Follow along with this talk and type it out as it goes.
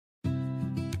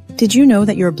Did you know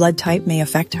that your blood type may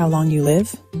affect how long you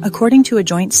live? According to a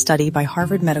joint study by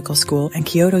Harvard Medical School and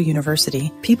Kyoto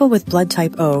University, people with blood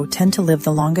type O tend to live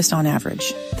the longest on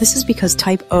average. This is because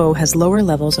type O has lower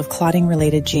levels of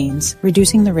clotting-related genes,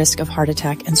 reducing the risk of heart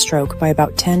attack and stroke by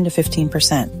about 10 to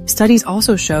 15%. Studies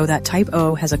also show that type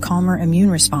O has a calmer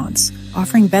immune response,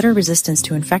 offering better resistance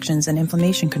to infections and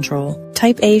inflammation control.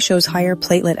 Type A shows higher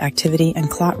platelet activity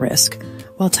and clot risk,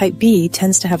 while type B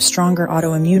tends to have stronger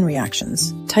autoimmune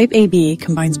reactions. Type AB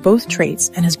combines both traits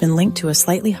and has been linked to a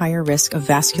slightly higher risk of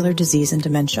vascular disease and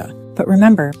dementia. But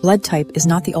remember, blood type is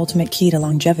not the ultimate key to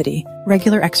longevity.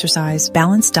 Regular exercise,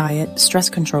 balanced diet,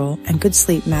 stress control, and good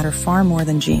sleep matter far more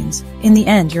than genes. In the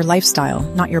end, your lifestyle,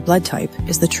 not your blood type,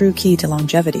 is the true key to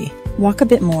longevity. Walk a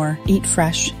bit more, eat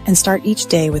fresh, and start each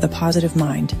day with a positive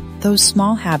mind. Those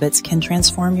small habits can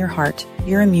transform your heart,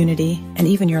 your immunity, and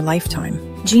even your lifetime.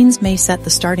 Genes may set the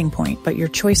starting point, but your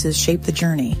choices shape the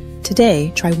journey.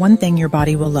 Today, try one thing your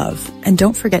body will love, and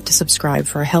don't forget to subscribe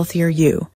for a healthier you.